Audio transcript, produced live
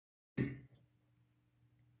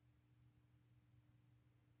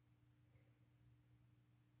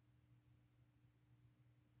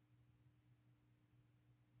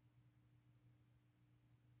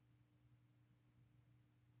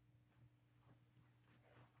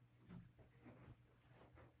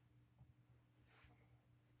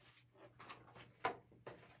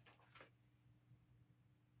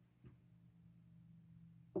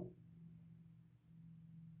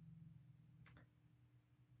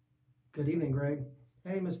Good evening, Greg.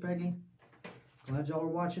 Hey, Miss Peggy. Glad y'all are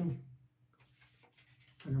watching.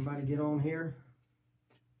 Everybody get on here.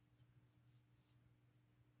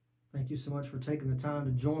 Thank you so much for taking the time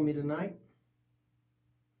to join me tonight.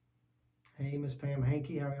 Hey, Miss Pam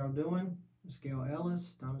Hankey, how y'all doing? Miss Gail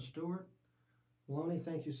Ellis, Donna Stewart. Lonnie,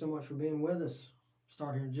 thank you so much for being with us.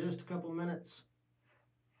 Start here in just a couple of minutes.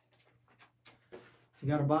 If you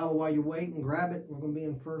got a Bible while you wait and grab it, we're going to be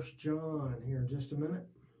in 1 John here in just a minute.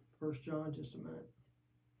 1 John, just a minute.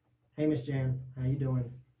 Hey, Miss Jan, how you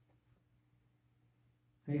doing?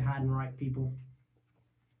 Hey, hiding right people.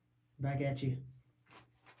 Back at you.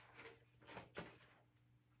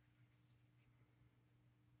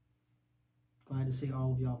 Glad to see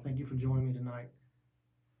all of y'all. Thank you for joining me tonight.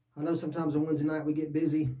 I know sometimes on Wednesday night we get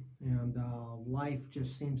busy and life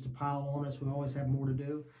just seems to pile on us. We always have more to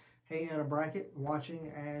do. Hey, Anna Brackett,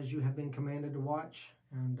 watching as you have been commanded to watch,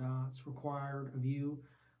 and it's required of you.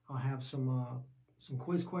 I'll have some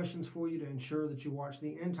quiz questions for you to ensure that you watch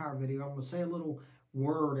the entire video. I'm going to say a little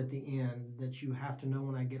word at the end that you have to know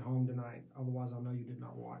when I get home tonight. Otherwise, I'll know you did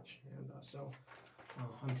not watch. And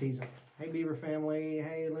I'm teasing. Hey, Beaver family.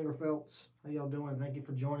 Hey, Lingerfelds. How y'all doing? Thank you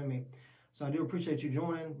for joining me. So I do appreciate you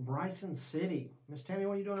joining. Bryson City. Miss Tammy,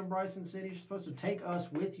 what are you doing in Bryson City? You're supposed to take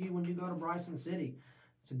us with you when you go to Bryson City.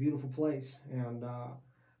 It's a beautiful place. And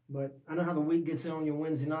but I know how the week gets in on your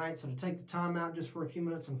Wednesday night, so to take the time out just for a few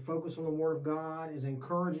minutes and focus on the Word of God is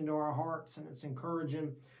encouraging to our hearts, and it's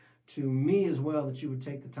encouraging to me as well that you would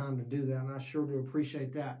take the time to do that, and I sure do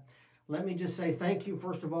appreciate that. Let me just say thank you,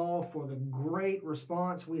 first of all, for the great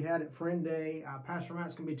response we had at Friend Day. Pastor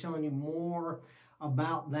Matt's going to be telling you more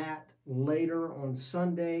about that later on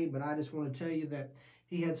Sunday, but I just want to tell you that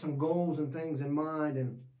he had some goals and things in mind,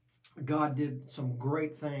 and God did some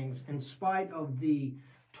great things in spite of the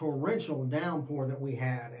torrential downpour that we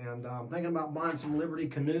had. And I'm thinking about buying some Liberty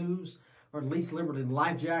canoes, or at least Liberty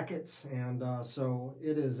life jackets. And so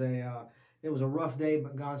it was a rough day,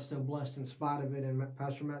 but God's still blessed in spite of it. And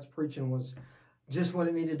Pastor Matt's preaching was just what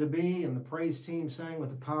it needed to be. And the praise team sang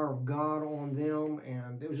with the power of God on them.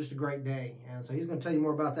 And it was just a great day. And so he's going to tell you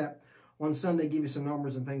more about that on Sunday, give you some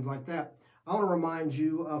numbers and things like that. I want to remind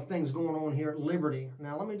you of things going on here at Liberty.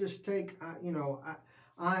 Now, let me just take,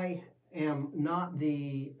 I am not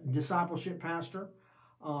the discipleship pastor,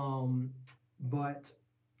 but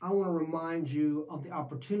I want to remind you of the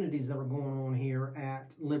opportunities that are going on here at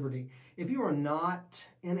Liberty. If you are not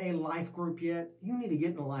in a life group yet, you need to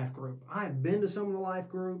get in a life group. I've been to some of the life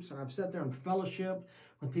groups, and I've sat there and fellowship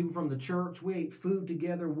with people from the church. We ate food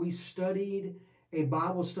together. We studied a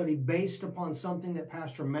Bible study based upon something that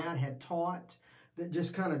Pastor Matt had taught that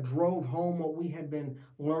just kind of drove home what we had been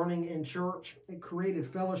learning in church. It created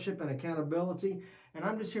fellowship and accountability. And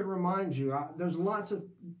I'm just here to remind you, there's lots of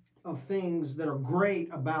things that are great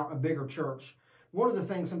about a bigger church. One of the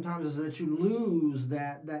things sometimes is that you lose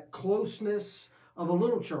that closeness of a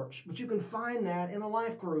little church, but you can find that in a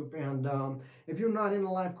life group. And if you're not in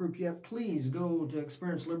a life group yet, please go to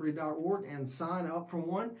experienceliberty.org and sign up for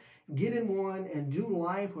one. Get in one and do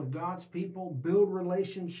life with God's people, build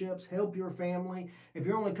relationships, help your family. If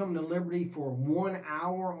you're only coming to Liberty for 1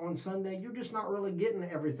 hour on Sunday, you're just not really getting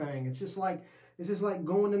everything. It's just like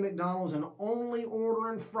going to McDonald's and only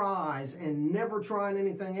ordering fries and never trying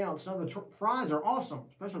anything else. Now, the fries are awesome,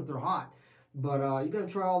 especially if they're hot. But you got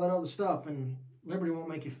to try all that other stuff, and Liberty won't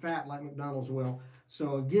make you fat like McDonald's will.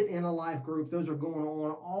 So get in a life group. Those are going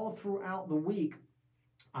on all throughout the week.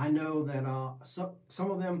 I know that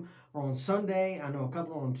some of them are on Sunday. I know a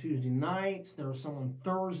couple are on Tuesday nights. There are some on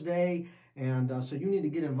Thursday. And so you need to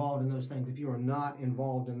get involved in those things if you are not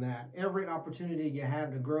involved in that. Every opportunity you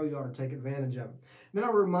have to grow, you ought to take advantage of it. Then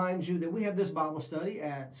I'll remind you that we have this Bible study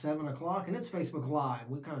at 7 o'clock, and it's Facebook Live.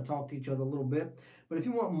 We kind of talk to each other a little bit. But if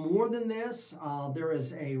you want more than this, there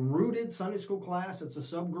is a Rooted Sunday School class. It's a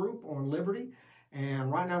subgroup on Liberty. And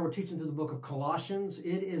right now we're teaching through the book of Colossians.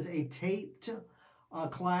 It is a taped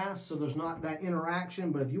class, so there's not that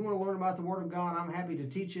interaction. But if you want to learn about the Word of God, I'm happy to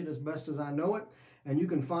teach it as best as I know it. And you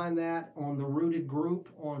can find that on the Rooted group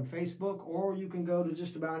on Facebook, or you can go to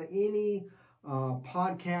just about any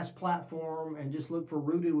podcast platform and just look for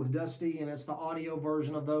Rooted with Dusty, and it's the audio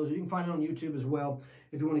version of those. You can find it on YouTube as well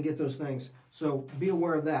if you want to get those things. So be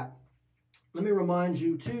aware of that. Let me remind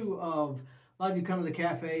you, too, of a lot of you come to the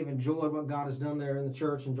cafe, have enjoyed what God has done there in the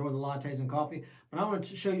church, enjoy the lattes and coffee. But I want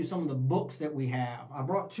to show you some of the books that we have. I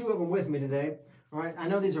brought 2 of them with me today. All right, I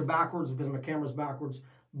know these are backwards because my camera's backwards,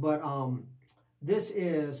 but this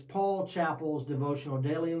is Paul Chappell's devotional,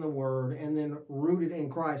 Daily in the Word, and then Rooted in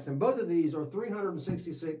Christ. And both of these are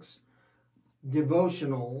 366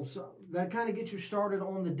 devotionals that kind of gets you started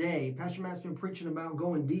on the day. Pastor Matt's been preaching about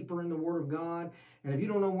going deeper in the Word of God. And if you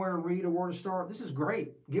don't know where to read or where to start, this is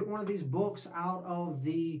great. Get one of these books out of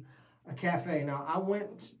the cafe. Now, I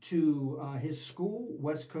went to his school,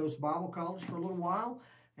 West Coast Bible College, for a little while.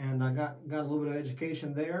 And I got a little bit of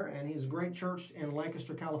education there. And he's a great church in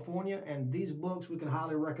Lancaster, California. And these books we can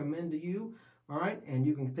highly recommend to you. All right, and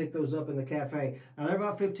you can pick those up in the cafe. Now, they're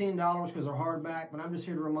about $15 because they're hardback, but I'm just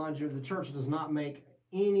here to remind you the church does not make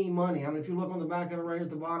any money. I mean, if you look on the back of it right at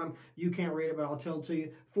the bottom, you can't read it, but I'll tell it to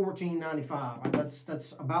you, $14.95.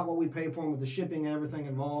 That's about what we pay for them with the shipping and everything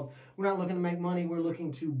involved. We're not looking to make money. We're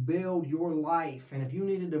looking to build your life. And if you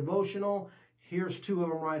need a devotional, here's 2 of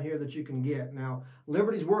them right here that you can get. Now,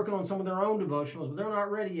 Liberty's working on some of their own devotionals, but they're not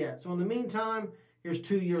ready yet. So in the meantime, here's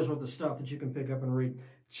 2 years worth of stuff that you can pick up and read.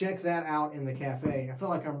 Check that out in the cafe. I feel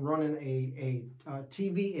like I'm running a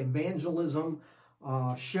TV evangelism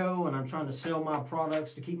show, and I'm trying to sell my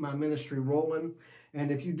products to keep my ministry rolling. And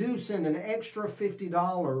if you do send an extra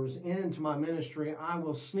 $50 into my ministry, I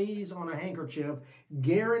will sneeze on a handkerchief,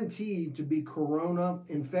 guaranteed to be corona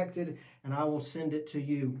infected, and I will send it to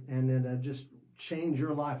you. And it'll just change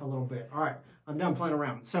your life a little bit. All right, I'm done playing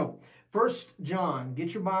around. So, 1 John,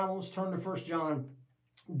 get your Bibles, turn to 1 John.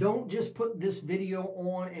 Don't just put this video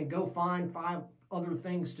on and go find 5 other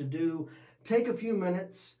things to do. Take a few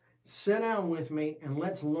minutes, sit down with me, and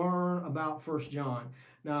let's learn about 1 John.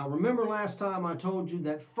 Now, remember last time I told you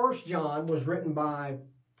that 1 John was written by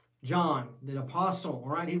John, the apostle,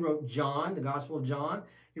 all right? He wrote John, the Gospel of John.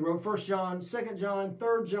 He wrote 1 John, 2 John,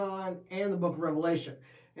 3 John, and the book of Revelation.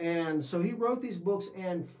 And so he wrote these books,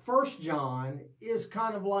 and 1 John is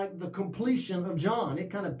kind of like the completion of John. It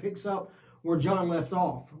kind of picks up where John left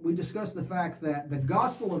off. We discussed the fact that the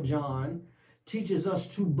Gospel of John teaches us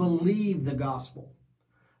to believe the gospel.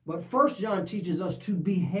 But 1 John teaches us to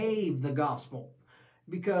behave the gospel.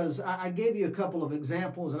 Because I gave you a couple of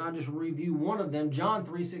examples, and I just review one of them. John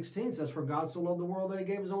 3:16 says, "For God so loved the world that he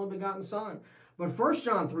gave his only begotten Son." But 1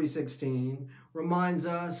 John 3:16 reminds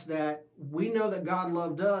us that we know that God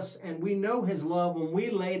loved us, and we know his love when we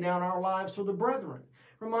lay down our lives for the brethren.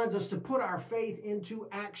 Reminds us to put our faith into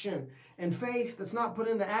action. And faith that's not put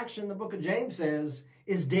into action, the book of James says,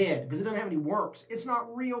 is dead because it doesn't have any works. It's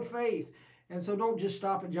not real faith. And so don't just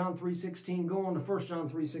stop at John 3:16. Go on to 1 John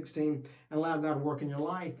 3:16 and allow God to work in your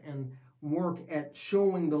life and work at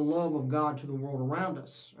showing the love of God to the world around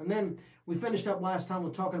us. And then we finished up last time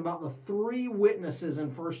with talking about the 3 witnesses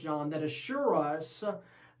in 1 John that assure us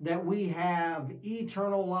that we have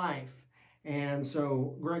eternal life. And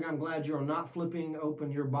so, Greg, I'm glad you're not flipping open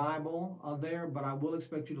your Bible there, but I will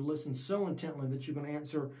expect you to listen so intently that you can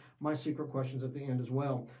answer my secret questions at the end as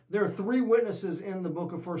well. There are 3 witnesses in the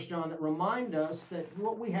book of 1 John that remind us that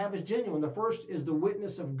what we have is genuine. The first is the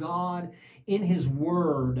witness of God in his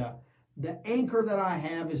word. The anchor that I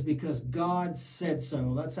have is because God said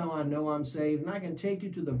so. That's how I know I'm saved. And I can take you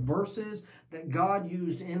to the verses that God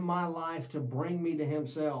used in my life to bring me to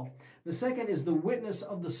himself. The second is the witness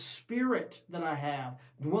of the Spirit that I have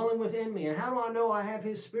dwelling within me. And how do I know I have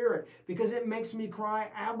his Spirit? Because it makes me cry,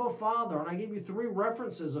 Abba, Father. And I gave you 3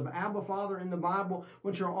 references of Abba, Father in the Bible,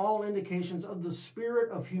 which are all indications of the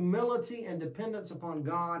spirit of humility and dependence upon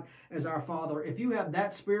God as our Father. If you have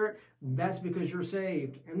that spirit, that's because you're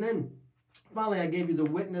saved. And then finally, I gave you the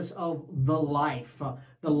witness of the life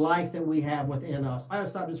that we have within us. I gotta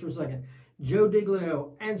stop just for a second. Joe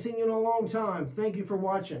Diglio, I haven't seen you in a long time. Thank you for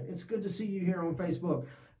watching. It's good to see you here on Facebook.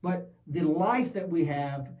 But the life that we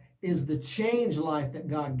have is the changed life that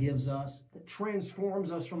God gives us, that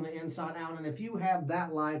transforms us from the inside out. And if you have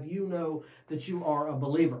that life, you know that you are a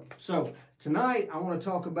believer. So tonight, I want to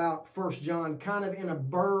talk about 1 John kind of in a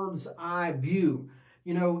bird's eye view.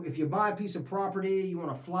 You know, if you buy a piece of property, you want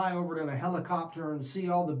to fly over it in a helicopter and see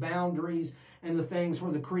all the boundaries and the things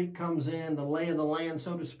where the creek comes in, the lay of the land,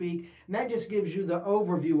 so to speak. And that just gives you the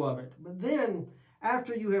overview of it. But then,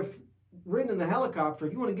 after you have ridden in the helicopter,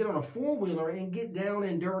 you want to get on a 4-wheeler and get down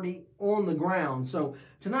and dirty on the ground. So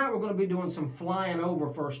tonight we're going to be doing some flying over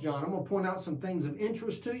 1 John. I'm going to point out some things of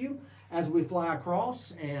interest to you as we fly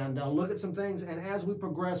across and look at some things. And as we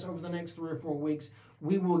progress over the next 3 or 4 weeks,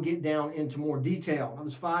 we will get down into more detail. Now,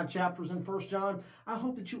 there's 5 chapters in 1 John. I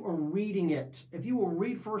hope that you are reading it. If you will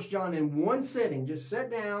read 1 John in one sitting, just sit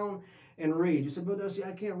down and read. You said, but Dusty,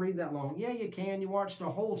 I can't read that long. Yeah, you can. You watched a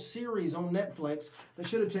whole series on Netflix that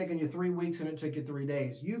should have taken you 3 weeks and it took you 3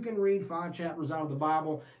 days. You can read 5 chapters out of the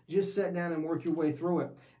Bible. Just sit down and work your way through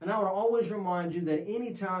it. And I would always remind you that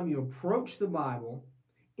anytime you approach the Bible,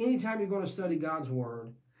 anytime you're going to study God's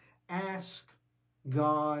Word, ask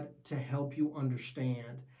God to help you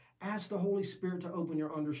understand. Ask the Holy Spirit to open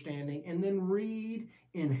your understanding, and then read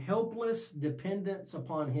in helpless dependence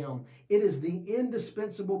upon Him. It is the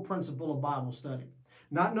indispensable principle of Bible study.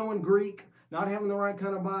 Not knowing Greek, not having the right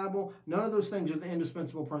kind of Bible, none of those things are the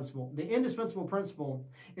indispensable principle. The indispensable principle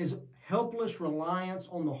is helpless reliance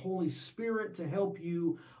on the Holy Spirit to help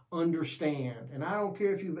you understand. And I don't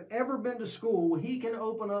care if you've ever been to school, He can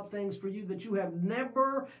open up things for you that you have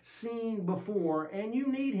never seen before, and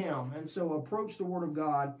you need Him. And so approach the Word of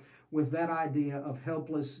God with that idea of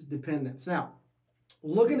helpless dependence. Now,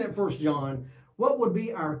 looking at 1 John, what would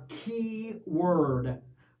be our key word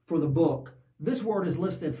for the book? This word is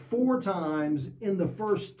listed 4 times in the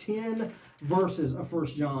first 10 verses of 1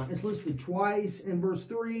 John. It's listed twice in verse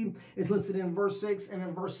 3, it's listed in verse 6 and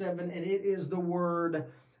in verse 7, and it is the word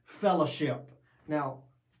fellowship. Now,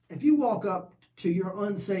 if you walk up to your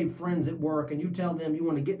unsaved friends at work and you tell them you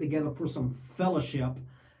want to get together for some fellowship,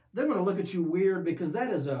 they're going to look at you weird, because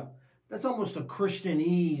that's almost a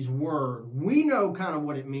Christianese word. We know kind of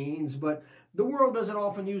what it means, but the world doesn't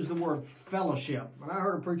often use the word fellowship. And I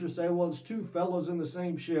heard a preacher say, well, it's 2 fellows in the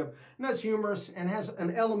same ship. And that's humorous and has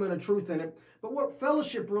an element of truth in it. But what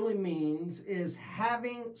fellowship really means is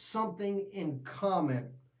having something in common.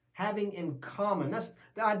 Having in common. That's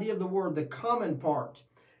the idea of the word, the common part.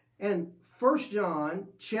 And 1 John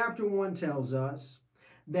chapter 1 tells us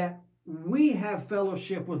that we have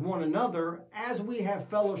fellowship with one another as we have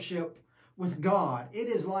fellowship with God. It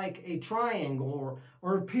is like a triangle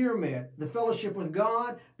or a pyramid. The fellowship with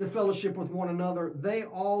God, the fellowship with one another, they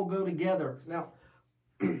all go together. Now,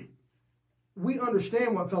 we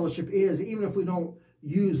understand what fellowship is, even if we don't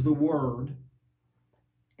use the word.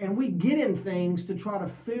 And we get in things to try to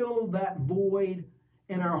fill that void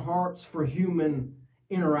in our hearts for human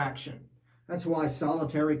interaction. That's why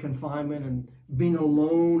solitary confinement and being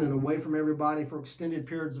alone and away from everybody for extended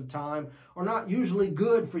periods of time are not usually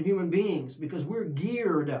good for human beings, because we're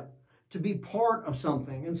geared to be part of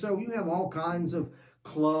something. And so you have all kinds of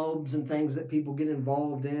clubs and things that people get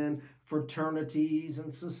involved in, fraternities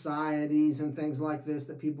and societies and things like this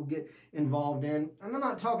that people get involved in. And I'm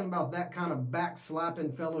not talking about that kind of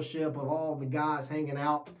backslapping fellowship of all the guys hanging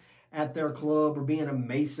out at their club or being a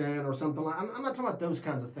Mason or something like that. I'm not talking about those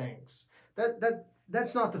kinds of things.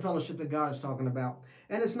 That's not the fellowship that God is talking about.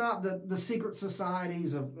 And it's not the secret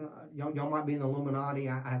societies of, y'all might be in the Illuminati,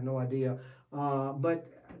 I have no idea. But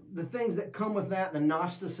the things that come with that, the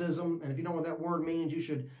Gnosticism, and if you know what that word means, you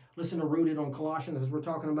should listen to Rooted on Colossians, because we're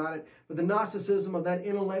talking about it. But the Gnosticism of that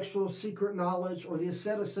intellectual secret knowledge, or the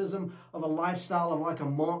asceticism of a lifestyle of like a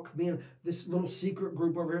monk, being this little secret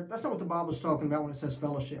group over here, that's not what the Bible is talking about when it says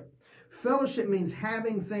fellowship. Fellowship means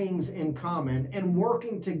having things in common and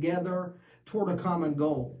working together toward a common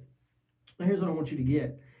goal. Now, here's what I want you to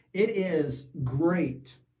get. It is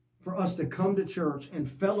great for us to come to church and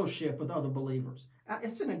fellowship with other believers.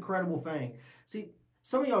 It's an incredible thing. See,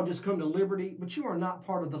 some of y'all just come to Liberty, but you are not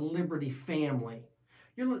part of the Liberty family.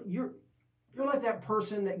 You're like that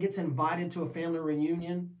person that gets invited to a family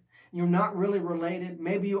reunion. You're not really related.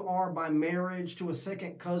 Maybe you are by marriage to a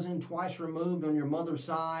second cousin twice removed on your mother's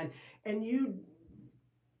side, and you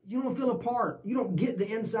don't feel a part. You don't get the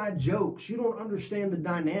inside jokes. You don't understand the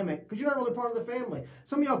dynamic because you're not really part of the family.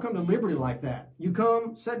 Some of y'all come to Liberty like that. You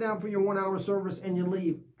come, sit down for your 1-hour service, and you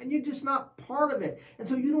leave. And you're just not part of it. And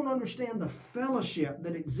so you don't understand the fellowship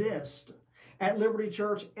that exists at Liberty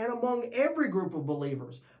Church and among every group of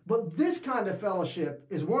believers. But this kind of fellowship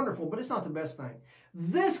is wonderful, but it's not the best thing.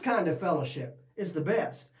 This kind of fellowship is the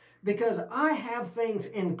best because I have things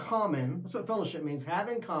in common. That's what fellowship means, have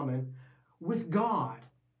in common with God.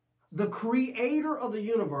 The creator of the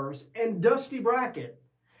universe and Dusty Brackett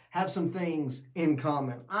have some things in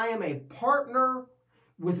common. I am a partner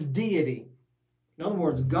with deity. In other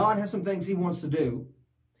words, God has some things he wants to do,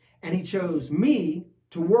 and he chose me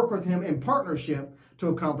to work with him in partnership to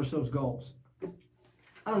accomplish those goals.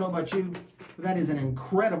 I don't know about you, but that is an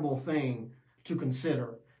incredible thing to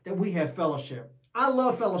consider, that we have fellowship. I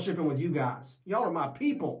love fellowshipping with you guys. Y'all are my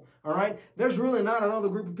people, all right? There's really not another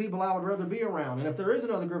group of people I would rather be around. And if there is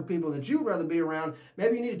another group of people that you'd rather be around,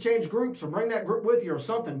 maybe you need to change groups or bring that group with you or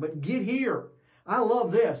something. But get here. I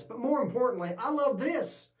love this. But more importantly, I love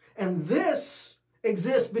this. And this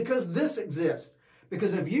exists because this exists.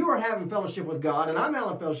 Because if you are having fellowship with God and I'm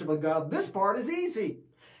having fellowship with God, this part is easy.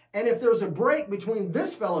 And if there's a break between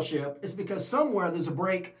this fellowship, it's because somewhere there's a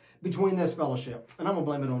break between this fellowship. And I'm going to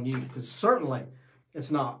blame it on you because certainly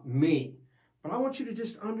it's not me. But I want you to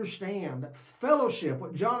just understand that fellowship,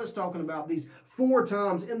 what John is talking about these 4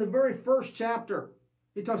 times in the very first chapter,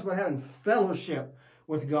 he talks about having fellowship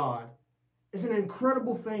with God, is an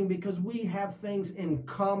incredible thing because we have things in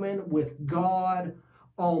common with God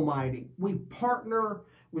Almighty. We partner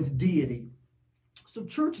with deity. So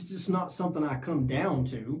church is just not something I come down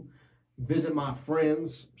to, visit my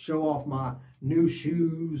friends, show off my new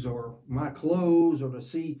shoes or my clothes, or to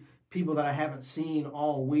see people that I haven't seen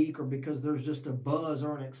all week, or because there's just a buzz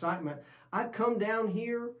or an excitement. I come down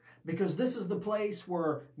here because this is the place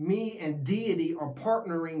where me and deity are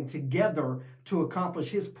partnering together to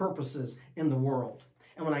accomplish his purposes in the world.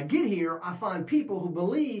 And when I get here, I find people who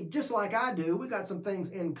believe just like I do. We got some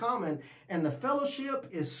things in common, and the fellowship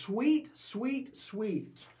is sweet, sweet,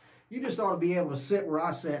 sweet. You just ought to be able to sit where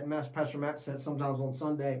I sit, and Pastor Matt sits sometimes on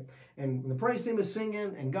Sunday, and the praise team is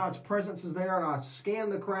singing, and God's presence is there, and I scan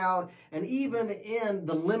the crowd, and even in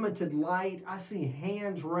the limited light, I see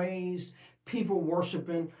hands raised, people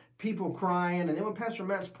worshiping, people crying, and then when Pastor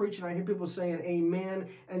Matt's preaching, I hear people saying amen,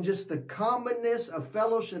 and just the commonness of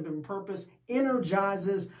fellowship and purpose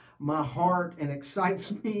energizes my heart and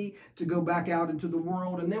excites me to go back out into the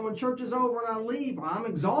world. And then when church is over and I leave, I'm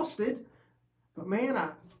exhausted, but man,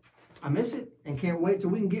 I miss it and can't wait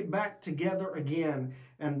till we can get back together again.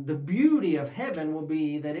 And the beauty of heaven will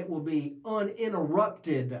be that it will be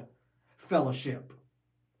uninterrupted fellowship.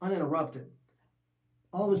 Uninterrupted.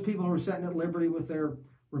 All those people who are sitting at liberty with their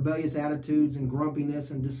rebellious attitudes and grumpiness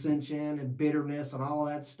and dissension and bitterness and all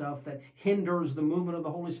that stuff that hinders the movement of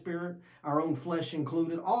the Holy Spirit, our own flesh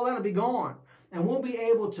included, all that'll be gone. And we'll be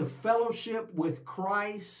able to fellowship with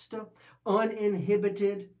Christ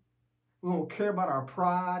uninhibited. We won't care about our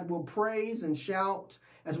pride. We'll praise and shout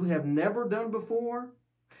as we have never done before.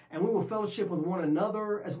 And we will fellowship with one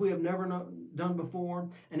another as we have never done before.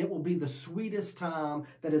 And it will be the sweetest time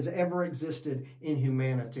that has ever existed in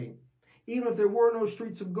humanity. Even if there were no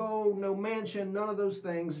streets of gold, no mansion, none of those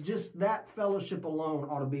things, just that fellowship alone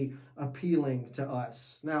ought to be appealing to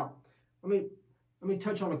us. Now, let me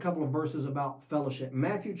touch on a couple of verses about fellowship.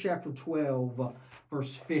 Matthew chapter 12,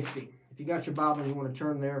 verse 50. If you got your Bible and you want to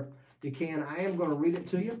turn there, you can. I am going to read it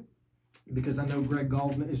to you because I know Greg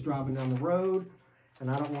Goldman is driving down the road, and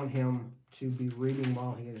I don't want him to be reading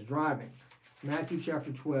while he is driving. Matthew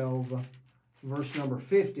chapter 12, verse number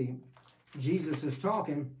 50. Jesus is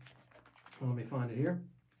talking. Let me find it here.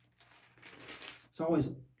 It's always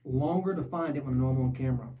longer to find it when I'm on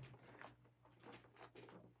camera.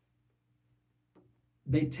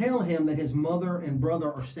 They tell him that his mother and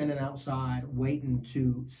brother are standing outside waiting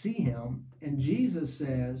to see him. And Jesus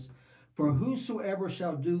says, "For whosoever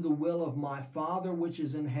shall do the will of my Father which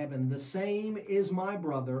is in heaven, the same is my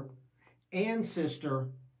brother and sister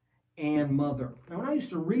and mother." Now, when I used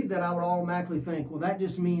to read that, I would automatically think, well, that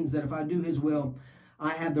just means that if I do his will,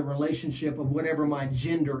 I have the relationship of whatever my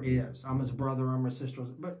gender is. I'm his brother, I'm his sister.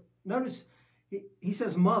 But notice, he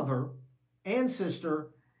says mother and sister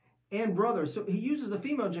and brother. So he uses the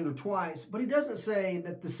female gender twice, but he doesn't say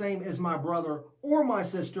that the same as my brother or my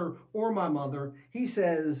sister or my mother. He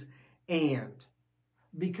says and.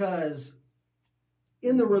 Because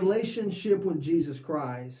in the relationship with Jesus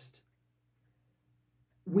Christ,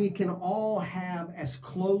 we can all have as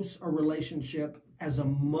close a relationship as a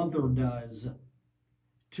mother does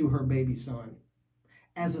to her baby son,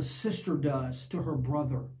 as a sister does to her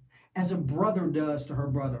brother, as a brother does to her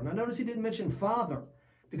brother. Now notice he didn't mention father,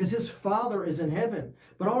 because his Father is in heaven.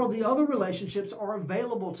 But all of the other relationships are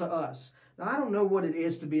available to us. Now, I don't know what it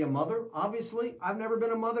is to be a mother. Obviously, I've never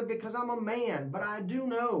been a mother because I'm a man. But I do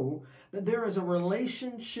know that there is a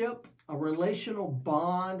relationship, a relational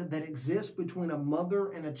bond that exists between a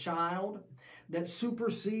mother and a child that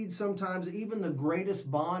supersedes sometimes even the greatest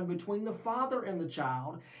bond between the father and the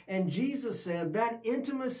child. And Jesus said that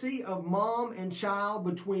intimacy of mom and child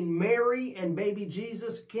between Mary and baby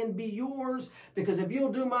Jesus can be yours, because if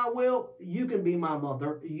you'll do my will, you can be my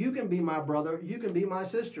mother, you can be my brother, you can be my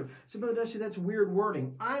sister. So, Brother Dusty, that's weird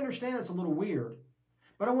wording. I understand it's a little weird,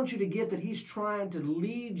 but I want you to get that he's trying to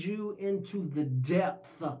lead you into the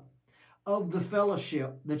depth of the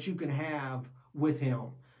fellowship that you can have with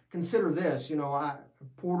him. Consider this,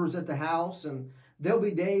 Porter's at the house, and there'll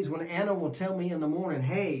be days when Anna will tell me in the morning,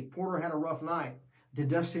 "Hey, Porter had a rough night." Did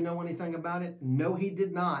Dusty know anything about it? No, he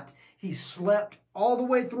did not. He slept all the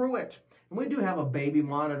way through it. And we do have a baby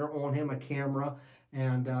monitor on him, a camera,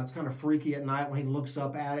 and it's kind of freaky at night when he looks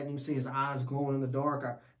up at it and you can see his eyes glowing in the dark.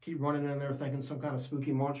 I keep running in there thinking some kind of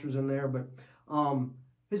spooky monster's in there, but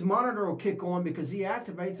his monitor will kick on because he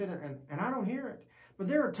activates it, and I don't hear it. But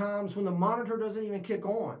there are times when the monitor doesn't even kick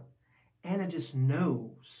on. Anna just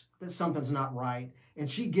knows that something's not right. And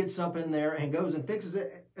she gets up in there and goes and fixes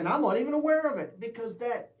it. And I'm not even aware of it, because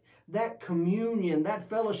that communion, that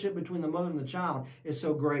fellowship between the mother and the child is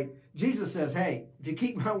so great. Jesus says, hey, if you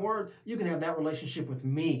keep my word, you can have that relationship with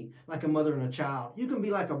me like a mother and a child. You can be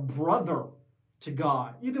like a brother to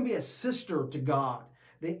God. You can be a sister to God.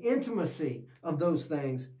 The intimacy of those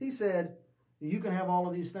things. He said, you can have all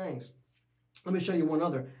of these things. Let me show you one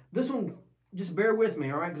other. This one, just bear with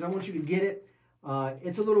me, all right? Because I want you to get it.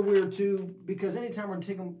 It's a little weird too, because anytime we're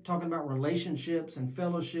talking about relationships and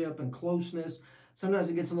fellowship and closeness, sometimes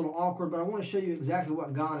it gets a little awkward, but I want to show you exactly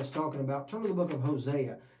what God is talking about. Turn to the book of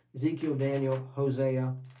Hosea. Ezekiel, Daniel,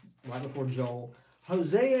 Hosea, right before Joel.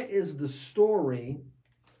 Hosea is the story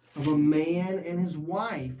of a man and his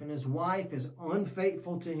wife is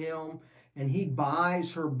unfaithful to him, and he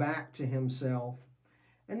buys her back to himself.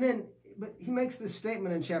 And then, but he makes this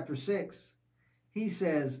statement in chapter 6. He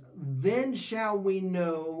says, then shall we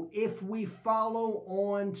know if we follow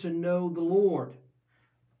on to know the Lord.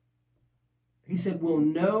 He said, we'll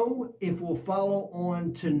know if we'll follow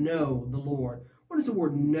on to know the Lord. What does the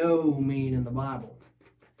word know mean in the Bible?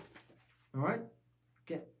 All right?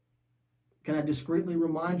 Can I discreetly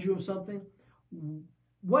remind you of something?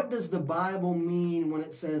 What does the Bible mean when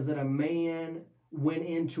it says that a man went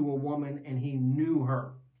into a woman and he knew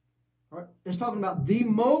her? All right? It's talking about the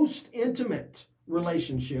most intimate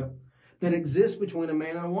relationship that exists between a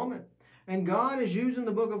man and a woman. And God is using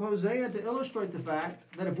the book of Hosea to illustrate the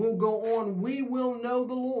fact that if we'll go on, we will know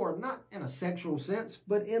the Lord. Not in a sexual sense,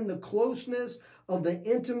 but in the closeness of the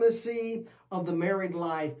intimacy of the married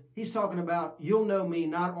life. He's talking about, you'll know me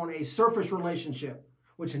not on a surface relationship,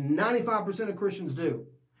 which 95% of Christians do.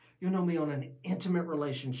 You'll know me on an intimate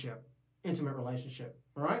relationship. Intimate relationship.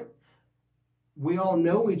 All right? We all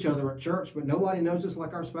know each other at church, but nobody knows us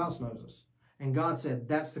like our spouse knows us. And God said,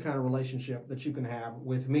 that's the kind of relationship that you can have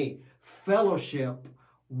with me. Fellowship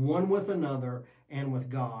one with another and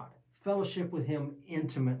with God. Fellowship with him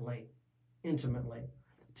intimately. Intimately.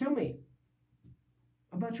 Tell me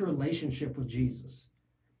about your relationship with Jesus.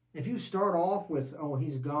 If you start off with, oh,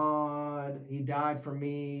 he's God, he died for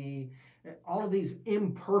me, all of these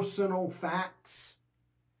impersonal facts,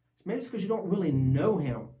 maybe it's because you don't really know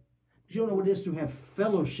him. Because you don't know what it is to have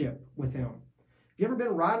fellowship with him. You ever been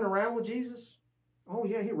riding around with Jesus? Oh,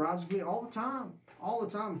 yeah, he rides with me all the time. All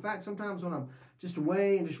the time. In fact, sometimes when I'm just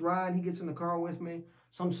away and just riding, he gets in the car with me.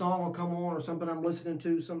 Some song will come on or something I'm listening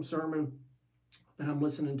to, some sermon that I'm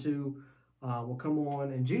listening to will come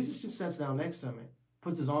on. And Jesus just sits down next to me,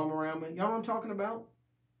 puts his arm around me. Y'all know what I'm talking about?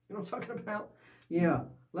 You know what I'm talking about? Yeah.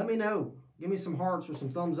 Let me know. Give me some hearts or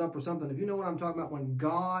some thumbs up or something if you know what I'm talking about. When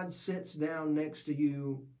God sits down next to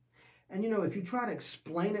you. And, you know, if you try to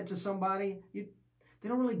explain it to somebody, they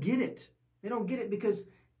don't really get it. They don't get it because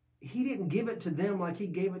he didn't give it to them like he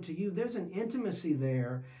gave it to you. There's an intimacy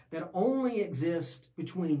there that only exists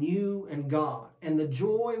between you and God. And the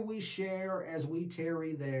joy we share as we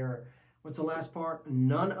tarry there. What's the last part?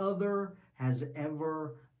 None other has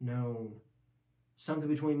ever known. Something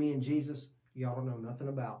between me and Jesus y'all don't know nothing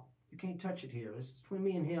about. You can't touch it here. This is between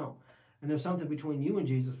me and him. And there's something between you and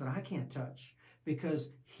Jesus that I can't touch. Because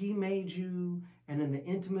he made you, and in the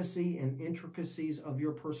intimacy and intricacies of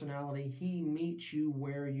your personality, he meets you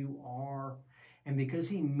where you are. And because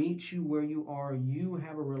he meets you where you are, you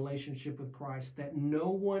have a relationship with Christ that no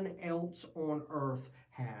one else on earth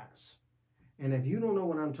has. And if you don't know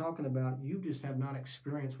what I'm talking about, you just have not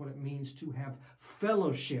experienced what it means to have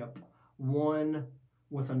fellowship one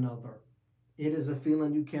with another. It is a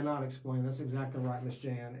feeling you cannot explain. That's exactly right, Miss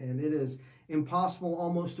Jan. And it is impossible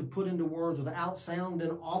almost to put into words without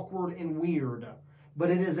sounding awkward and weird.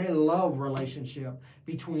 But it is a love relationship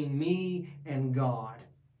between me and God.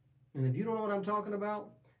 And if you don't know what I'm talking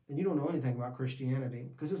about, then you don't know anything about Christianity.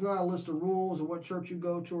 Because it's not a list of rules of what church you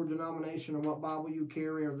go to or denomination or what Bible you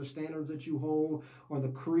carry or the standards that you hold or the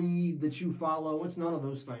creed that you follow. It's none of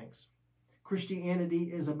those things.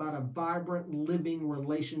 Christianity is about a vibrant, living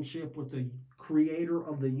relationship with the creator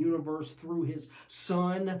of the universe through his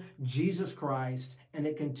son, Jesus Christ, and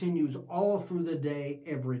it continues all through the day,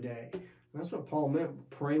 every day. And that's what Paul meant,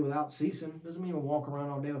 pray without ceasing. Doesn't mean I walk around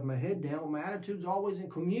all day with my head down. My attitude's always in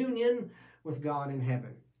communion with God in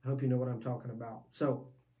heaven. I hope you know what I'm talking about. So,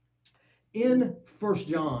 in 1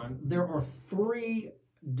 John, there are 3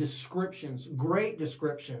 descriptions, great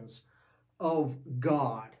descriptions of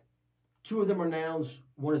God. 2 of them are nouns,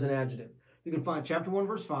 1 is an adjective. You can find chapter 1,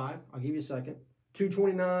 verse 5. I'll give you a second.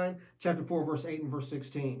 2:29, chapter 4, verse 8, and verse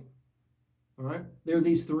 16. All right? There are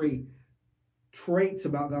these 3 traits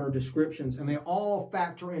about God or descriptions, and they all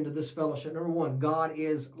factor into this fellowship. Number 1, God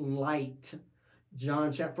is light. 1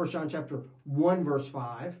 John chapter 1, verse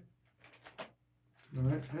 5. All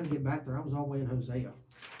right, I had to get back there. I was all the way in Hosea.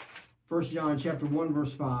 1 John chapter 1,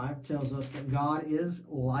 verse 5 tells us that God is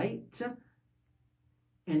light,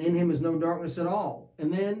 and in him is no darkness at all.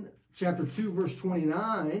 And then chapter 2, verse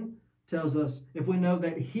 29 tells us, if we know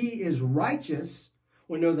that he is righteous,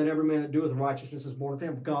 we know that every man that doeth righteousness is born of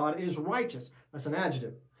him. God is righteous. That's an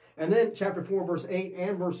adjective. And then chapter 4, verse 8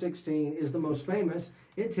 and verse 16 is the most famous.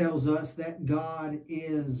 It tells us that God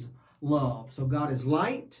is love. So God is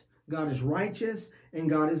light, God is righteous, and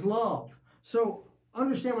God is love. So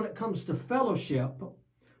understand when it comes to fellowship,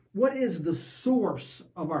 what is the source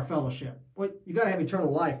of our fellowship? Well, you got to have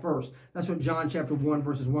eternal life first. That's what John chapter 1,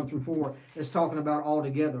 verses 1 through 4 is talking about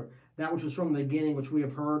altogether. That which was from the beginning, which we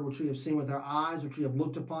have heard, which we have seen with our eyes, which we have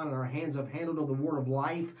looked upon, and our hands have handled of the word of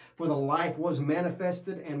life. For the life was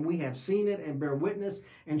manifested, and we have seen it, and bear witness,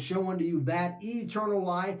 and show unto you that eternal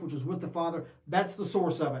life, which was with the Father. That's the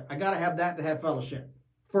source of it. I got to have that to have fellowship.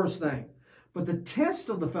 First thing. But the test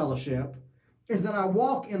of the fellowship is that I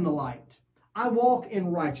walk in the light. I walk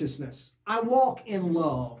in righteousness. I walk in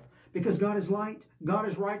love. Because God is light, God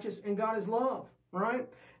is righteous, and God is love. All right?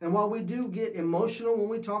 And while we do get emotional when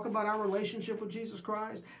we talk about our relationship with Jesus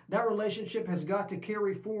Christ, that relationship has got to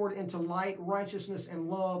carry forward into light, righteousness, and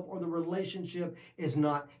love, or the relationship is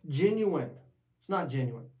not genuine. It's not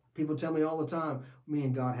genuine. People tell me all the time, me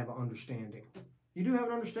and God have an understanding. You do have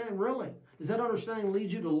an understanding, really? Does that understanding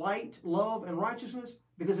lead you to light, love, and righteousness?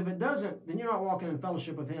 Because if it doesn't, then you're not walking in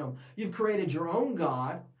fellowship with him. You've created your own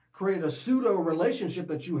God, created a pseudo relationship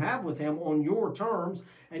that you have with him on your terms,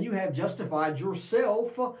 and you have justified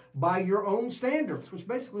yourself by your own standards, which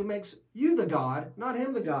basically makes you the God, not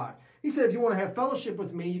him the God. He said, if you want to have fellowship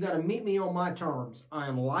with me, you got to meet me on my terms. I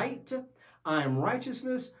am light, I am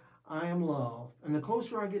righteousness, I am love. And the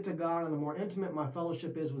closer I get to God and the more intimate my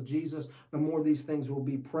fellowship is with Jesus, the more these things will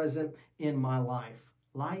be present in my life.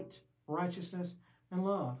 Light, righteousness, and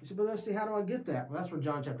love. You say, but let's see, how do I get that? Well, that's where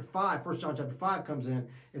John chapter 5, 1 John chapter 5 comes in.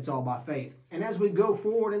 It's all by faith. And as we go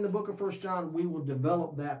forward in the book of 1 John, we will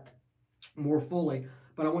develop that more fully.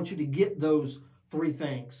 But I want you to get those three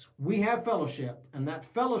things. We have fellowship, and that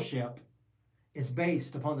fellowship is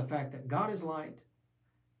based upon the fact that God is light,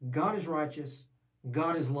 God is righteous,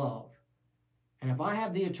 God is love. And if I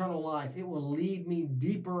have the eternal life, it will lead me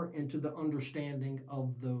deeper into the understanding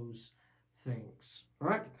of those things. All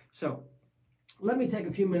right? So, let me take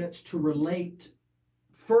a few minutes to relate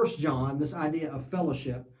 1 John, this idea of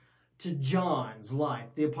fellowship, to John's life,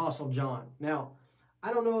 the Apostle John. Now,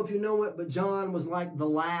 I don't know if you know it, but John was like the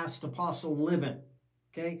last apostle living.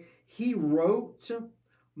 Okay? He wrote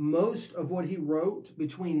most of what he wrote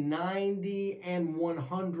between 90 and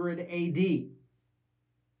 100 AD.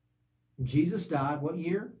 Jesus died what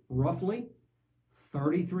year? Roughly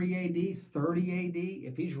 33 AD, 30 AD.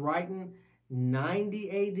 If he's writing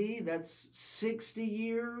 90 AD, that's 60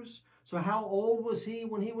 years. So how old was he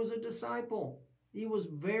when he was a disciple? He was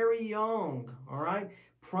very young, all right?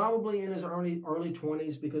 Probably in his early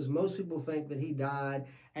 20s, because most people think that he died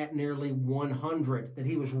at nearly 100, that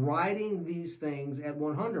he was writing these things at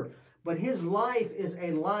 100. But his life is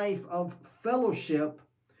a life of fellowship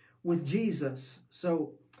with Jesus.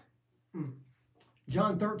 So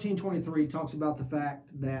John 13:23 talks about the fact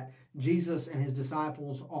that Jesus and his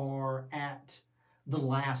disciples are at the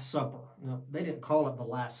Last Supper. Now, they didn't call it the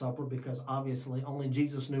Last Supper because obviously only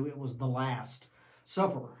Jesus knew it was the Last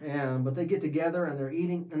Supper. But they get together and they're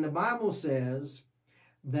eating. And the Bible says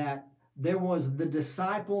that there was the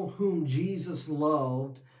disciple whom Jesus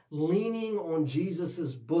loved leaning on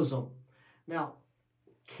Jesus' bosom. Now,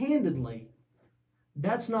 candidly,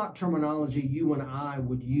 that's not terminology you and I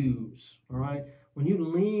would use, all right? When you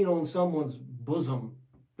lean on someone's bosom,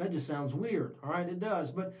 that just sounds weird, all right? It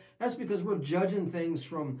does, but that's because we're judging things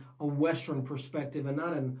from a Western perspective and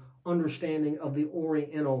not an understanding of the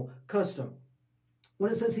Oriental custom.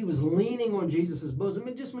 When it says he was leaning on Jesus' bosom,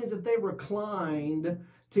 it just means that they reclined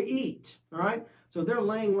to eat, all right? So if they're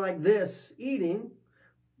laying like this, eating,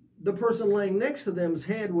 the person laying next to them's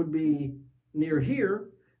head would be near here,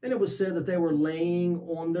 and it was said that they were laying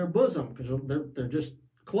on their bosom because they're just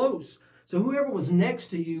close. So whoever was next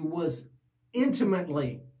to you was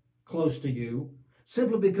intimately close to you,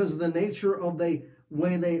 simply because of the nature of the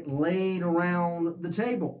way they laid around the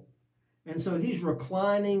table. And so he's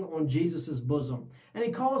reclining on Jesus' bosom. And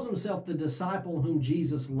he calls himself the disciple whom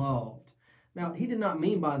Jesus loved. Now, he did not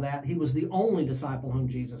mean by that he was the only disciple whom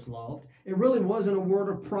Jesus loved. It really wasn't a word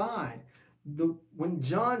of pride. When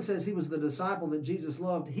John says he was the disciple that Jesus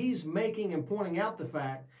loved, he's making and pointing out the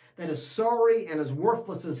fact that as sorry and as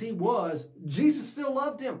worthless as he was, Jesus still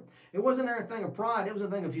loved him. It wasn't a thing of pride. It was a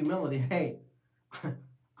thing of humility. Hey,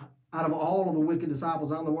 out of all of the wicked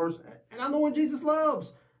disciples, I'm the worst, and I'm the one Jesus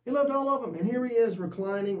loves. He loved all of them. And here he is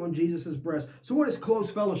reclining on Jesus' breast. So what is close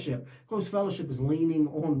fellowship? Close fellowship is leaning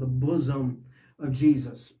on the bosom of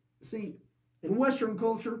Jesus. See, in Western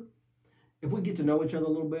culture, if we get to know each other a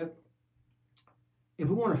little bit, if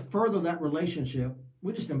we want to further that relationship,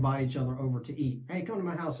 we just invite each other over to eat. Hey, come to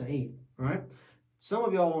my house and eat, all right? Some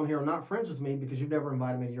of y'all on here are not friends with me because you've never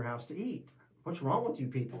invited me to your house to eat. What's wrong with you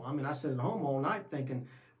people? I mean, I sit at home all night thinking,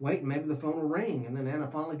 wait, maybe the phone will ring. And then Anna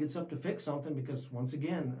finally gets up to fix something because, once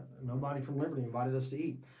again, nobody from Liberty invited us to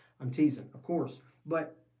eat. I'm teasing, of course.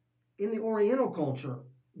 But in the Oriental culture,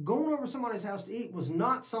 going over somebody's house to eat was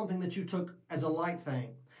not something that you took as a light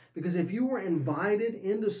thing. Because if you were invited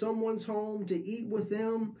into someone's home to eat with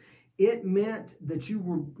them, it meant that you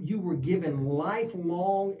were given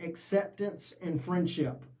lifelong acceptance and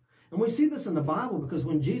friendship. And we see this in the Bible because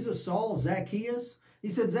when Jesus saw Zacchaeus, he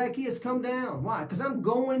said, Zacchaeus, come down. Why? Because I'm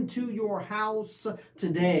going to your house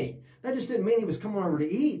today. That just didn't mean he was coming over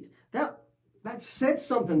to eat. That said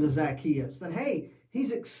something to Zacchaeus, that, hey,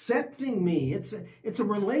 he's accepting me. It's a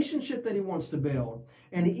relationship that he wants to build.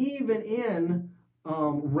 And even in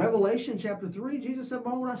Revelation chapter 3, Jesus said,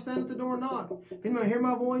 behold, I stand at the door and knock. If anyone hear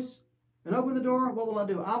my voice and open the door, what will I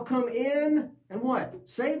do? I'll come in and what?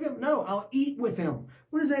 Save him? No, I'll eat with him.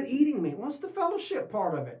 What does that eating mean? What's the fellowship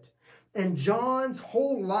part of it? And John's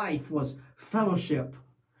whole life was fellowship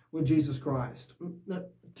with Jesus Christ.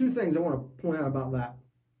 Two things I want to point out about that.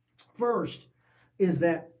 First is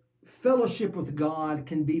that fellowship with God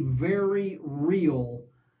can be very real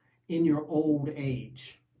in your old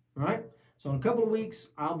age, right? So in a couple of weeks,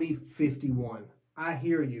 I'll be 51. I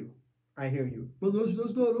hear you. I hear you. But that's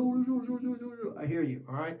not old. I hear you,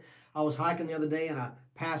 all right? I was hiking the other day, and I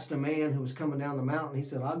passed a man who was coming down the mountain. He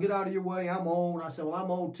said, I'll get out of your way. I'm old. I said, well,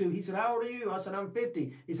 I'm old too. He said, how old are you? I said, I'm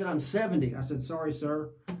 50. He said, I'm 70. I said, sorry,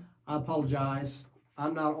 sir. I apologize.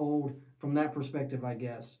 I'm not old from that perspective, I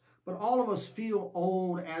guess. But all of us feel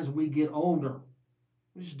old as we get older.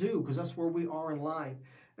 We just do, because that's where we are in life.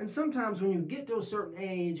 And sometimes when you get to a certain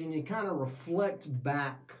age and you kind of reflect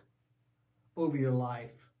back over your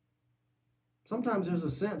life, sometimes there's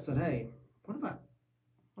a sense that, hey, what have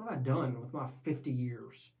I done with my 50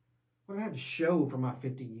 years? What have I had to show for my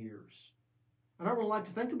 50 years? I don't really like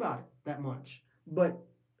to think about it that much. But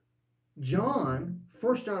John,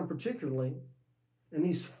 1 John particularly, in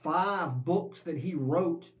these 5 books that he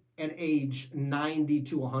wrote at age 90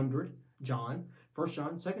 to 100, John, 1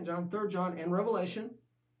 John, 2 John, 3 John, and Revelation,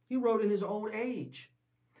 he wrote in his old age.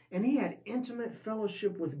 And he had intimate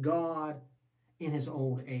fellowship with God in his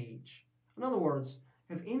old age. In other words,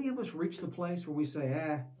 have any of us reached the place where we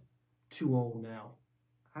say, too old now?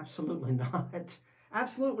 Absolutely not.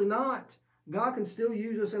 Absolutely not. God can still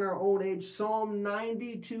use us in our old age. Psalm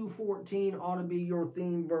 92:14 ought to be your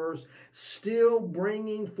theme verse. Still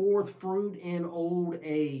bringing forth fruit in old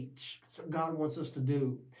age. That's what God wants us to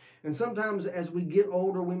do. And sometimes as we get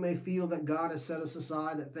older, we may feel that God has set us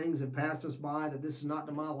aside, that things have passed us by, that this is not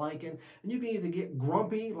to my liking. And you can either get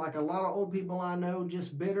grumpy, like a lot of old people I know,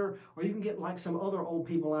 just bitter, or you can get like some other old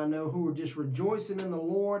people I know who are just rejoicing in the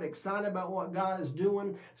Lord, excited about what God is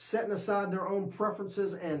doing, setting aside their own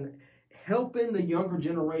preferences and helping the younger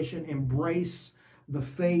generation embrace the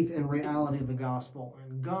faith and reality of the gospel.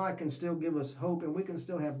 And God can still give us hope, and we can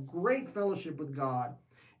still have great fellowship with God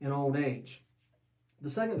in old age. The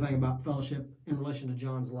second thing about fellowship in relation to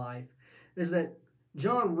John's life is that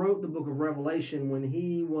John wrote the book of Revelation when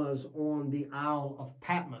he was on the Isle of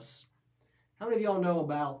Patmos. How many of y'all know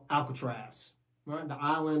about Alcatraz? Right? The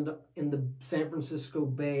island in the San Francisco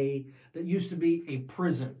Bay that used to be a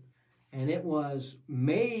prison. And it was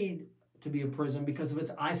made to be a prison because of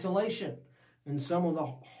its isolation. And some of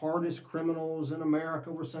the hardest criminals in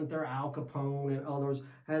America were sent there. Al Capone and others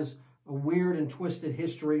has a weird and twisted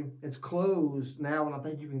history. It's closed now, and I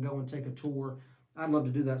think you can go and take a tour. I'd love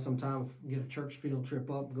to do that sometime. Get a church field trip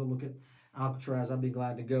up, go look at Alcatraz. I'd be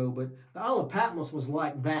glad to go. But the Isle of Patmos was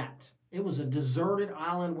like that. It was a deserted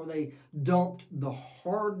island where they dumped the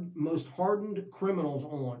most hardened criminals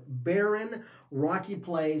on. Barren, rocky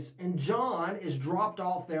place. And John is dropped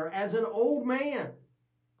off there as an old man.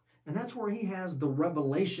 And that's where he has the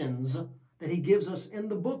revelations that he gives us in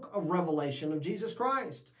the book of Revelation of Jesus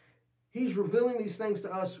Christ. He's revealing these things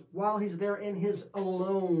to us while he's there in his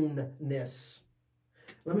aloneness.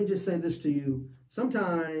 Let me just say this to you.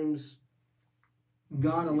 Sometimes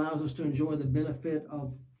God allows us to enjoy the benefit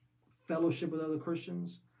of fellowship with other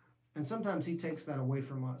Christians, and sometimes he takes that away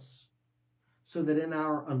from us so that in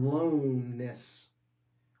our aloneness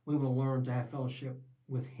we will learn to have fellowship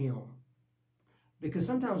with him. Because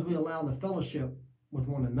sometimes we allow the fellowship with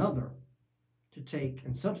one another to take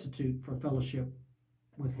and substitute for fellowship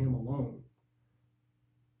with him alone.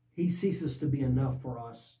 He ceases to be enough for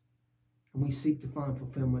us, and we seek to find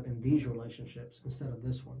fulfillment in these relationships instead of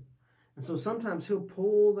this one. And so sometimes he'll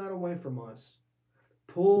pull that away from us,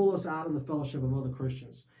 pull us out of the fellowship of other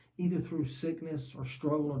Christians. either through sickness or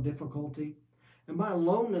struggle or difficulty. And by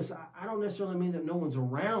aloneness, I don't necessarily mean that no one's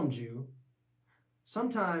around you.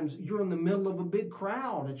 Sometimes you're in the middle of a big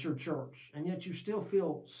crowd at your church, and yet you still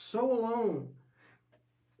feel so alone.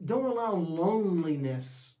 Don't allow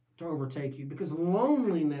loneliness to overtake you, because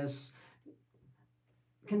loneliness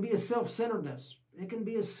can be a self-centeredness. It can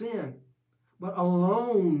be a sin. But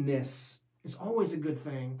aloneness is always a good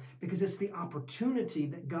thing, because it's the opportunity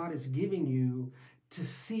that God is giving you to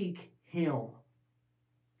seek Him.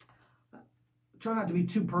 Try not to be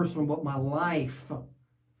too personal, but my life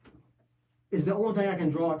is the only thing I can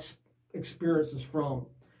draw experiences from.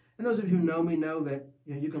 And those of you who know me know that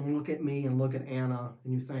you can look at me and look at Anna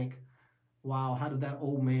and you think, wow, how did that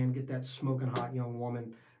old man get that smoking hot young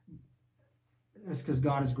woman? It's because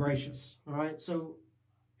God is gracious. All right. So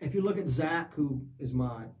if you look at Zach, who is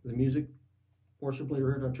the music worship leader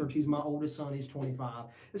here at our church, he's my oldest son. He's 25.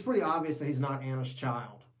 It's pretty obvious that he's not Anna's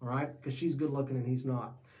child. All right. Because she's good looking and he's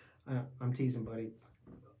not. I'm teasing, buddy.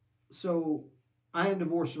 So I am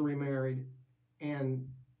divorced and remarried. And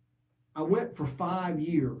I went for 5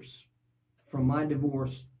 years from my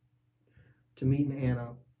divorce to meeting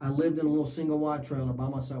Anna. I lived in a little single wide trailer by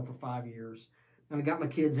myself for 5 years. And I got my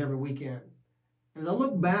kids every weekend. And as I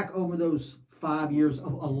look back over those 5 years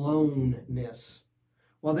of aloneness,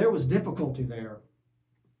 while there was difficulty there,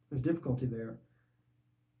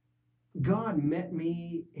 God met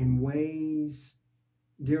me in ways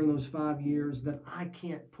during those 5 years that I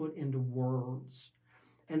can't put into words.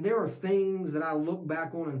 And there are things that I look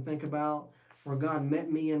back on and think about where God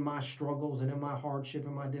met me in my struggles and in my hardship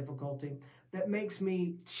and my difficulty that makes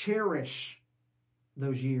me cherish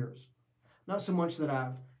those years. Not so much that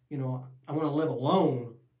I want to live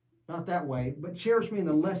alone, not that way, but cherish me in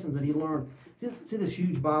the lessons that He learned. See this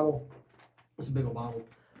huge Bible? This is a big old Bible.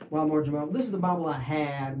 Wild Margin Bible. This is the Bible I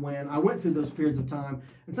had when I went through those periods of time.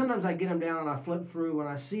 And sometimes I get them down and I flip through and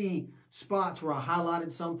I see spots where I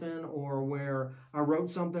highlighted something or where I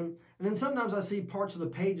wrote something. And then sometimes I see parts of the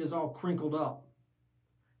pages all crinkled up.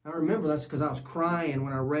 I remember that's because I was crying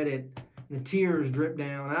when I read it. And the tears dripped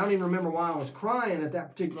down. I don't even remember why I was crying at that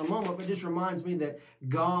particular moment, but it just reminds me that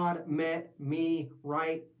God met me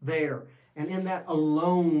right there. And in that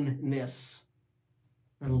aloneness,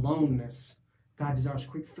 God desires to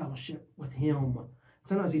create fellowship with Him.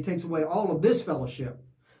 Sometimes He takes away all of this fellowship.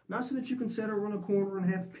 Not so that you can sit over in a corner and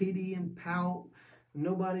have pity and pout.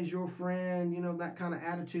 Nobody's your friend, that kind of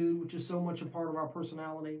attitude, which is so much a part of our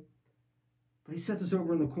personality. But He sets us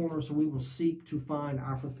over in the corner so we will seek to find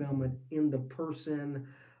our fulfillment in the person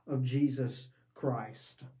of Jesus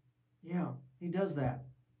Christ. Yeah, He does that.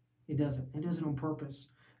 He does it. He does it on purpose.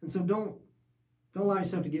 And so don't allow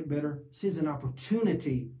yourself to get bitter. See it as an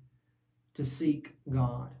opportunity to seek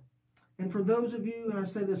God. And for those of you, and I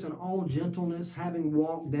say this in all gentleness, having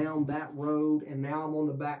walked down that road and now I'm on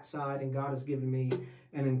the backside and God has given me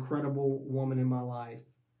an incredible woman in my life.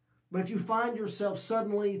 But if you find yourself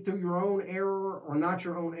suddenly through your own error or not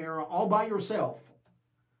your own error, all by yourself,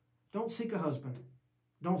 don't seek a husband.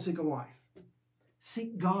 Don't seek a wife.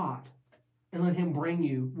 Seek God and let Him bring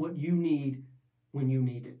you what you need when you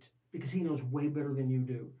need it. Because He knows way better than you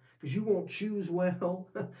do. Because you won't choose well.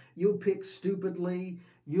 You'll pick stupidly.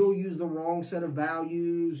 You'll use the wrong set of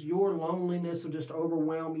values. Your loneliness will just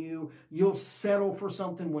overwhelm you. You'll settle for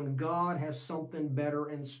something when God has something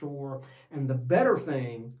better in store. And the better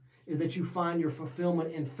thing is that you find your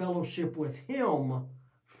fulfillment in fellowship with Him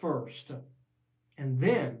first. And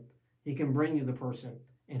then He can bring you the person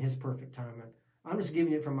in His perfect timing. I'm just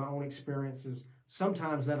giving it from my own experiences.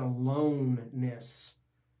 Sometimes that aloneness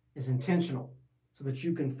is intentional so that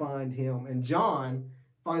you can find Him. And John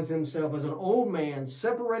finds himself as an old man,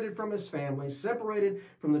 separated from his family, separated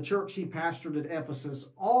from the church he pastored at Ephesus,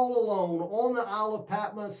 all alone on the Isle of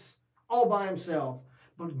Patmos, all by himself.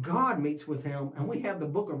 But God meets with him, and we have the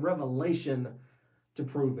book of Revelation to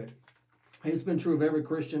prove it. Hey, it's been true of every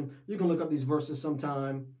Christian. You can look up these verses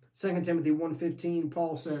sometime. 2 Timothy 1:15,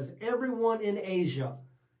 Paul says, everyone in Asia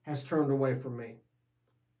has turned away from me.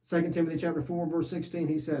 2 Timothy chapter 4, verse 16,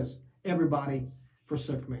 he says, everybody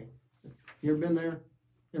forsook me. You ever been there?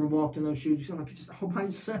 Ever walked in those shoes? You feel like you're just all by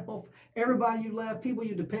yourself. Everybody you left, people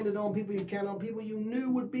you depended on, people you counted on, people you knew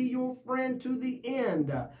would be your friend to the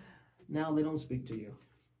end. Now they don't speak to you.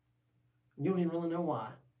 You don't even really know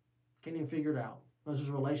why. Can't even figure it out. Those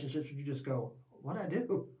are relationships where you just go, what'd I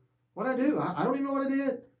do? What'd I do? I don't even know what I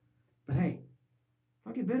did. But hey,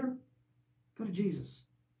 don't get bitter. Go to Jesus.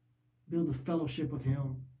 Build a fellowship with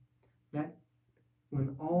Him. That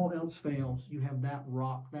when all else fails, you have that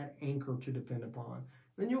rock, that anchor to depend upon.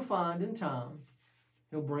 Then you'll find in time,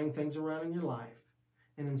 He'll bring things around in your life.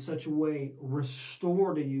 and in such a way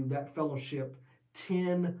restore to you that fellowship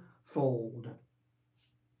tenfold.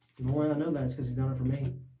 And the way I know that is because he's done it for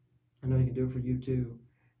me. I know he can do it for you too.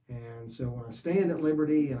 And so when I stand at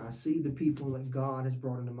Liberty and I see the people that God has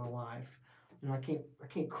brought into my life, you know, I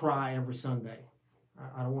can't cry every Sunday.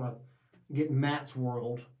 I don't want to get Matt's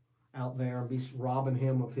world out there and be robbing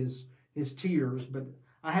him of his tears, but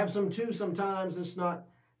I have some too sometimes. It's not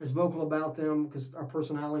as vocal about them because our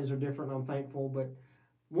personalities are different. I'm thankful, but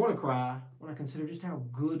I want to cry when I consider just how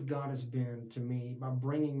good God has been to me by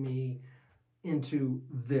bringing me into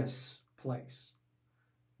this place.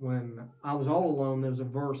 When I was all alone, there was a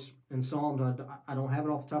verse in Psalms. I don't have it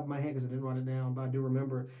off the top of my head because I didn't write it down, but I do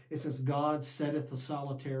remember it. It says, God setteth the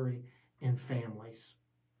solitary in families.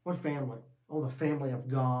 What family? Oh, the family of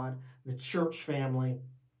God, the church family,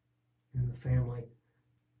 and the family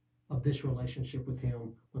of this relationship with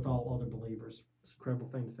him, with all other believers. It's an incredible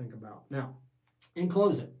thing to think about. Now, in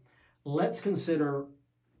closing, let's consider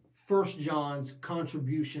 1 John's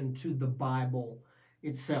contribution to the Bible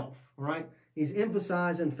itself, all right? He's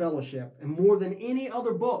emphasizing fellowship. And more than any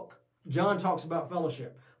other book, John talks about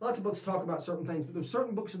fellowship. Lots of books talk about certain things, but there's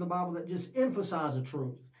certain books in the Bible that just emphasize a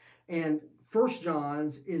truth. And 1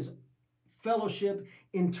 John's is fellowship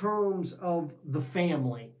in terms of the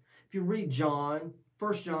family. If you read John,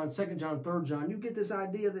 1 John, 2 John, 3 John, you get this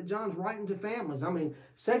idea that John's writing to families. I mean,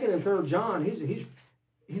 2 and 3 John,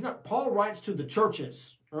 he's not, Paul writes to the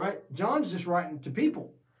churches, all right? John's just writing to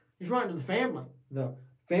people. He's writing to the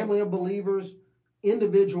family of believers,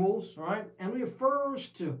 individuals, all right? And when he refers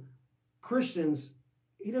to Christians,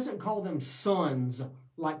 he doesn't call them sons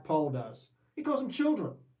like Paul does. He calls them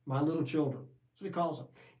children, my little children. That's what he calls them.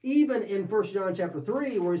 Even in 1 John chapter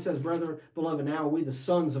 3, where he says, brethren, beloved, now are we the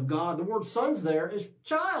sons of God. The word sons there is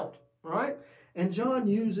child, all right? And John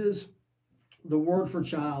uses the word for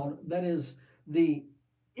child that is the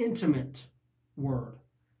intimate word.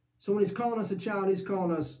 So when he's calling us a child, he's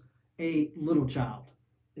calling us a little child.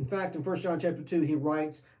 In fact, in 1 John chapter 2, he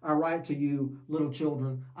writes, I write to you, little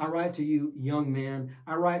children. I write to you, young men.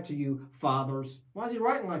 I write to you, fathers. Why is he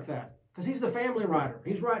writing like that? Because he's the family writer.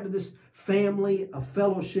 He's writing to this family of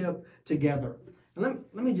fellowship together. And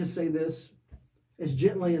let me just say this as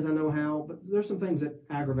gently as I know how, but there's some things that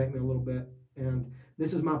aggravate me a little bit. And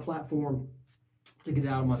this is my platform to get it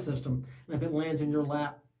out of my system. And if it lands in your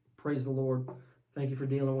lap, praise the Lord. Thank you for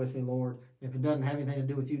dealing with me, Lord. If it doesn't have anything to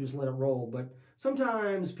do with you, just let it roll. But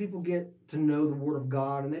sometimes people get to know the Word of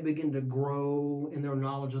God and they begin to grow in their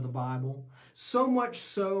knowledge of the Bible. So much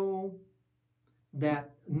so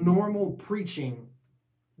that normal preaching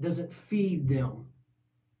doesn't feed them.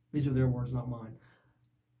 These are their words, not mine.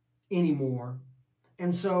 Anymore.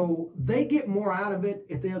 And so they get more out of it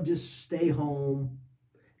if they'll just stay home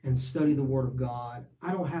and study the Word of God.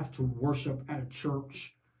 I don't have to worship at a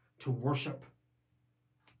church to worship.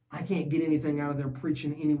 I can't get anything out of their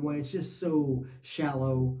preaching anyway. It's just so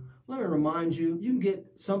shallow. Let me remind you, you can get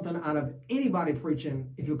something out of anybody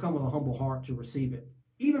preaching if you'll come with a humble heart to receive it.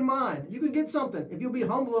 Even mine. You can get something if you'll be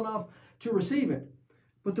humble enough to receive it.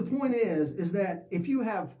 But the point is that if you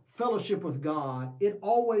have fellowship with God, it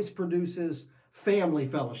always produces family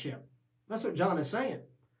fellowship. That's what John is saying.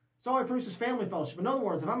 It's always produces family fellowship. In other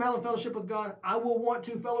words, if I'm having fellowship with God, I will want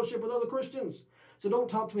to fellowship with other Christians. So don't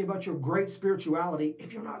talk to me about your great spirituality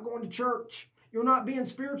if you're not going to church. You're not being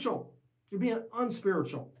spiritual. You're being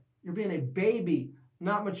unspiritual. You're being a baby,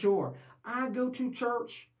 not mature. I go to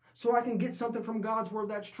church so I can get something from God's Word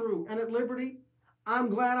that's true. And at Liberty, I'm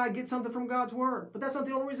glad I get something from God's Word. But that's not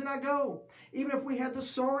the only reason I go. Even if we had the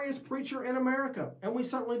sorriest preacher in America, and we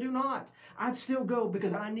certainly do not, I'd still go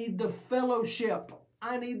because I need the fellowship.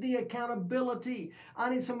 I need the accountability. I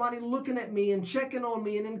need somebody looking at me and checking on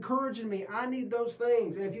me and encouraging me. I need those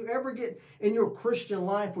things. And if you ever get in your Christian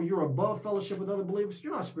life where you're above fellowship with other believers,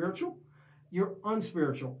 you're not spiritual. You're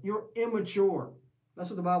unspiritual. You're immature. That's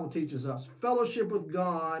what the Bible teaches us. Fellowship with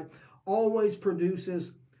God always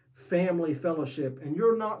produces family fellowship. And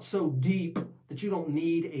you're not so deep that you don't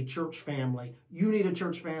need a church family. You need a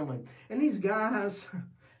church family. And these guys,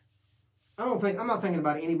 I'm not thinking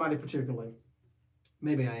about anybody particularly.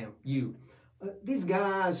 Maybe I am. You. These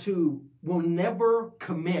guys who will never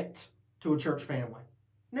commit to a church family.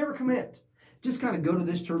 Never commit. Just kind of go to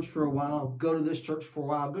this church for a while, go to this church for a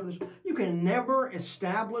while, go to this. You can never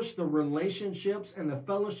establish the relationships and the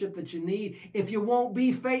fellowship that you need if you won't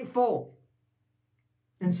be faithful.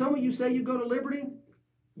 And some of you say you go to Liberty.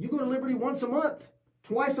 You go to Liberty once a month.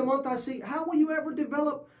 Twice a month I see. How will you ever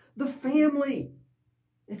develop the family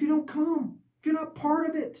if you don't come? If you're not part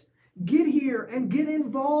of it? Get here and get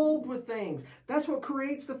involved with things. That's what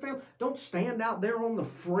creates the family. Don't stand out there on the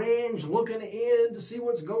fringe looking in to see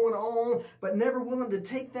what's going on, but never willing to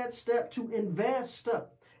take that step to invest.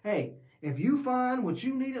 Hey, if you find what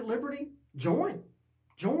you need at Liberty, join.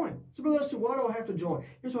 Join. So, but let's see, why do I have to join?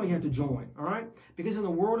 Here's why you have to join, all right? Because in the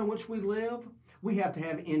world in which we live, we have to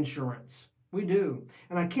have insurance. We do.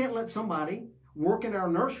 And I can't let somebody work in our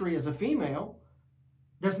nursery as a female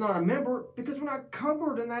that's not a member, because we're not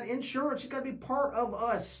covered in that insurance. She's got to be part of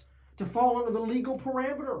us to fall under the legal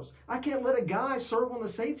parameters. I can't let a guy serve on the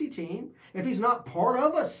safety team if he's not part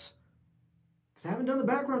of us, because I haven't done the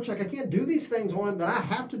background check. I can't do these things on him that I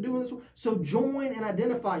have to do in this. So join and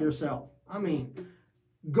identify yourself. I mean,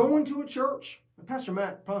 going to a church, Pastor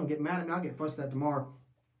Matt probably get mad at me. I'll get fussed at tomorrow,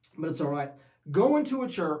 but it's all right. Going to a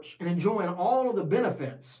church and enjoying all of the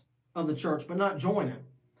benefits of the church, but not joining,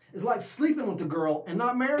 is like sleeping with the girl and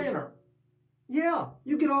not marrying her. Yeah,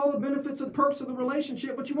 you get all the benefits and perks of the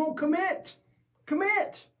relationship, but you won't commit.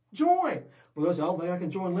 Commit. Join. Well, that's all day I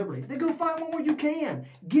can join Liberty. Then go find one where you can.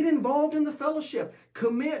 Get involved in the fellowship.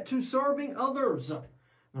 Commit to serving others. The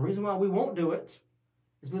reason why we won't do it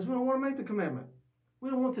is because we don't want to make the commitment. We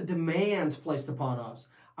don't want the demands placed upon us.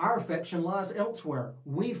 Our affection lies elsewhere.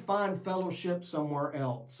 We find fellowship somewhere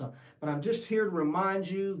else. But I'm just here to remind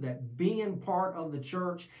you that being part of the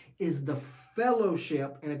church is the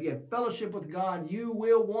fellowship. And if you have fellowship with God, you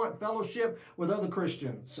will want fellowship with other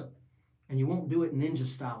Christians. And you won't do it ninja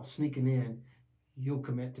style, sneaking in. You'll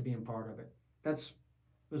commit to being part of it.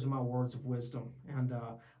 Those are my words of wisdom. And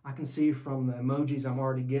I can see from the emojis I'm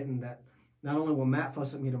already getting that not only will Matt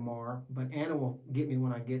fuss at me tomorrow, but Anna will get me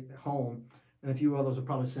when I get home. And a few others will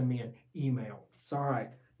probably send me an email. It's all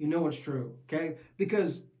right. You know it's true, okay?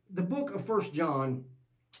 Because the book of 1 John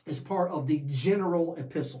is part of the general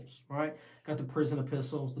epistles, all right? Got the prison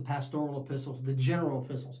epistles, the pastoral epistles, the general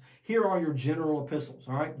epistles. Here are your general epistles,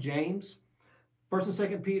 all right? James, 1st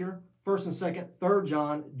and 2nd Peter, 1st and 2nd, 3rd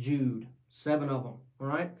John, Jude, 7 of them, all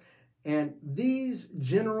right? And these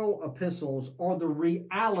general epistles are the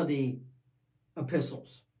reality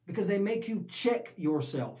epistles because they make you check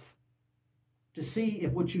yourself to see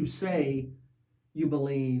if what you say you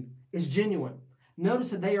believe is genuine.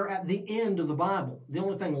 Notice that they are at the end of the Bible. The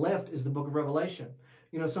only thing left is the book of Revelation.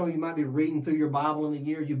 You know, some of you might be reading through your Bible in the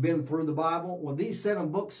year. You've been through the Bible. Well, these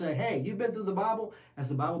 7 books say, hey, you've been through the Bible. Has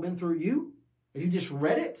the Bible been through you? Have you just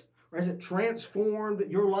read it? Or has it transformed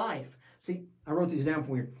your life? See, I wrote these down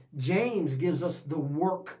for you. James gives us the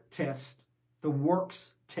work test, the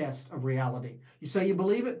works test of reality. You say you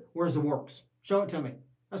believe it? Where's the works? Show it to me.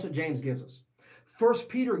 That's what James gives us. 1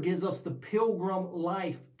 Peter gives us the pilgrim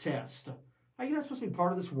life test. Now, you're not supposed to be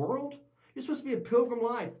part of this world. You're supposed to be a pilgrim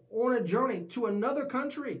life on a journey to another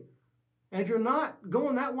country. And if you're not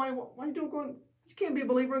going that way, why are you doing going? You can't be a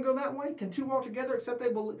believer and go that way. Can two walk together except they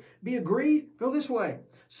be agreed? Go this way.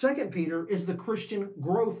 2 Peter is the Christian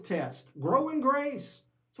growth test. Grow in grace.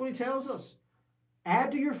 That's what he tells us.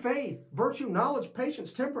 Add to your faith, virtue, knowledge,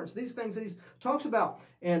 patience, temperance, these things that he talks about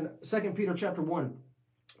in 2 Peter chapter 1.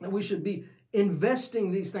 That we should be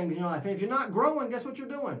investing these things in your life. And if you're not growing, guess what you're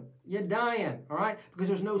doing? You're dying, all right? Because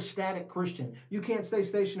there's no static Christian. You can't stay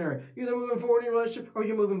stationary. You're either moving forward in your relationship or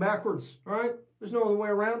you're moving backwards, all right? There's no other way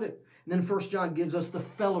around it. And then 1 John gives us the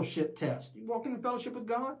fellowship test. You walking in fellowship with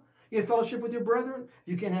God? You have fellowship with your brethren?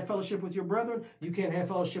 You can't have fellowship with your brethren. You can't have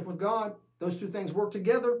fellowship with God. Those two things work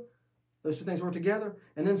together. Those two things work together.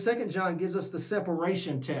 And then 2 John gives us the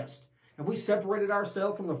separation test. Have we separated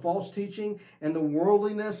ourselves from the false teaching and the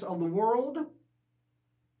worldliness of the world?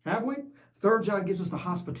 Have we? 3 John gives us the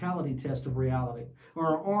hospitality test of reality.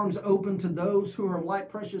 Are our arms open to those who are of like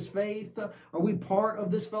precious faith? Are we part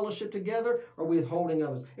of this fellowship together? Or are we withholding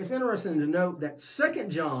others? It's interesting to note that 2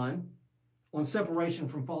 John on separation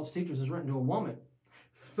from false teachers is written to a woman.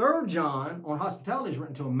 3 John on hospitality is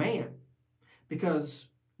written to a man. Because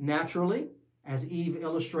naturally, as Eve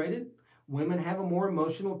illustrated, women have a more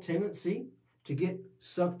emotional tendency to get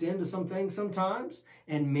sucked into some things sometimes,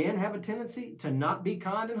 and men have a tendency to not be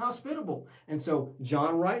kind and hospitable. And so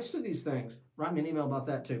John writes to these things. Write me an email about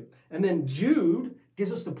that too. And then Jude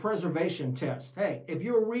gives us the preservation test. Hey, if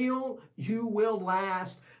you're real, you will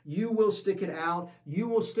last. You will stick it out. You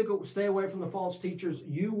will stay away from the false teachers.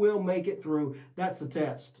 You will make it through. That's the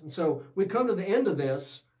test. And so we come to the end of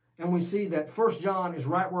this, and we see that 1 John is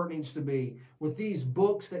right where it needs to be, with these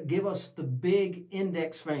books that give us the big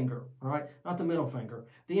index finger, all right? Not the middle finger,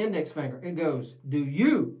 the index finger. It goes, do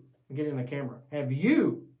you, get in the camera, have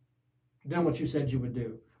you done what you said you would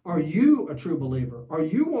do? Are you a true believer? Are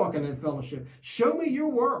you walking in fellowship? Show me your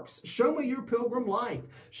works. Show me your pilgrim life.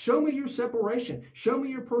 Show me your separation. Show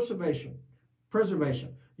me your preservation.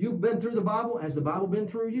 You've been through the Bible. Has the Bible been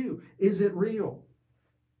through you? Is it real?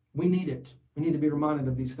 We need it. We need to be reminded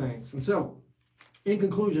of these things. And so, in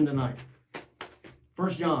conclusion tonight, 1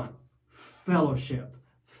 John, fellowship.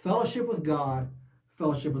 Fellowship with God,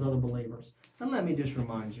 fellowship with other believers. And let me just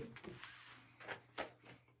remind you,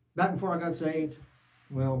 back before I got saved,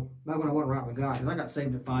 well, back when I wasn't right with God, because I got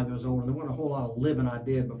saved at 5 years old, and there wasn't a whole lot of living I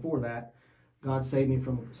did before that. God saved me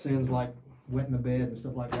from sins like wetting the bed and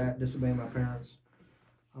stuff like that, disobeying my parents.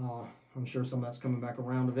 I'm sure some of that's coming back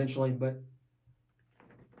around eventually, but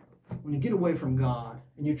when you get away from God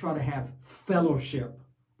and you try to have fellowship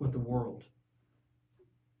with the world,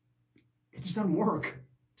 it just doesn't work.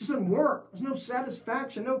 It just doesn't work. There's no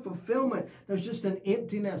satisfaction, no fulfillment. There's just an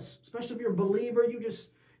emptiness. Especially if you're a believer, you just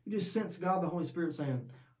sense God, the Holy Spirit saying,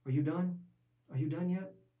 are you done? Are you done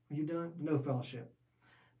yet? Are you done? No fellowship.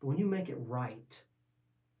 But when you make it right,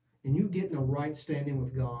 and you get in a right standing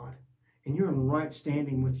with God, and you're in right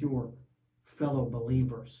standing with your fellow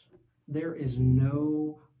believers, there is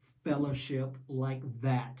no fellowship like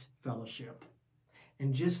that fellowship.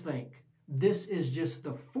 And just think, this is just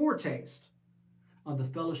the foretaste of the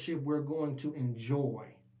fellowship we're going to enjoy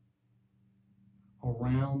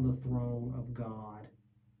around the throne of God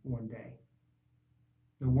one day.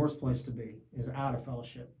 The worst place to be is out of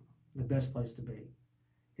fellowship. The best place to be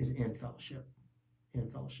is in fellowship. In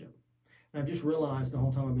fellowship. And I've just realized the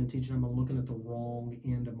whole time I've been teaching, I've been looking at the wrong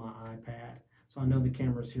end of my iPad. So I know the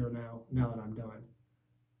camera's here now that I'm done.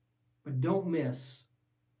 But don't miss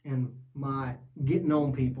in my getting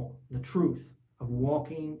on people the truth of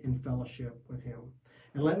walking in fellowship with Him.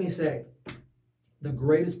 And let me say, the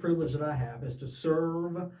greatest privilege that I have is to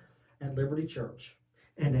serve at Liberty Church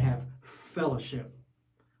and to have fellowship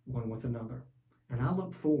one with another. And I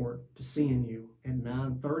look forward to seeing you at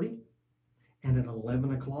 9:30 and at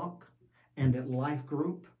 11 o'clock and at Life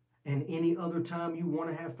Group and any other time you want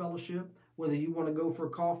to have fellowship, whether you want to go for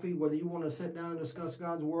coffee, whether you want to sit down and discuss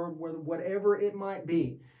God's Word, whatever it might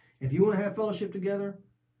be. If you want to have fellowship together,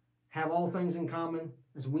 have all things in common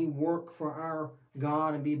as we work for our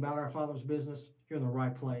God and be about our Father's business, you're in the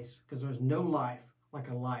right place, because there's no life like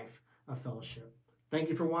a life of fellowship. Thank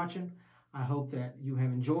you for watching. I hope that you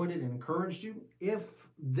have enjoyed it and encouraged you. If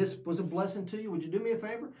this was a blessing to you, would you do me a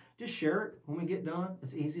favor? Just share it when we get done.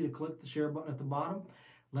 It's easy to click the share button at the bottom.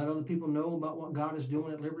 Let other people know about what God is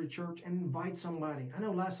doing at Liberty Church, and invite somebody. I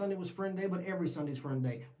know last Sunday was Friend Day, but every Sunday's Friend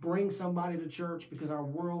Day. Bring somebody to church, because our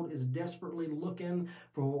world is desperately looking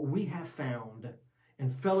for what we have found in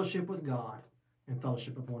fellowship with God and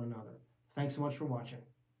fellowship with one another. Thanks so much for watching.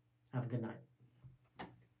 Have a good night.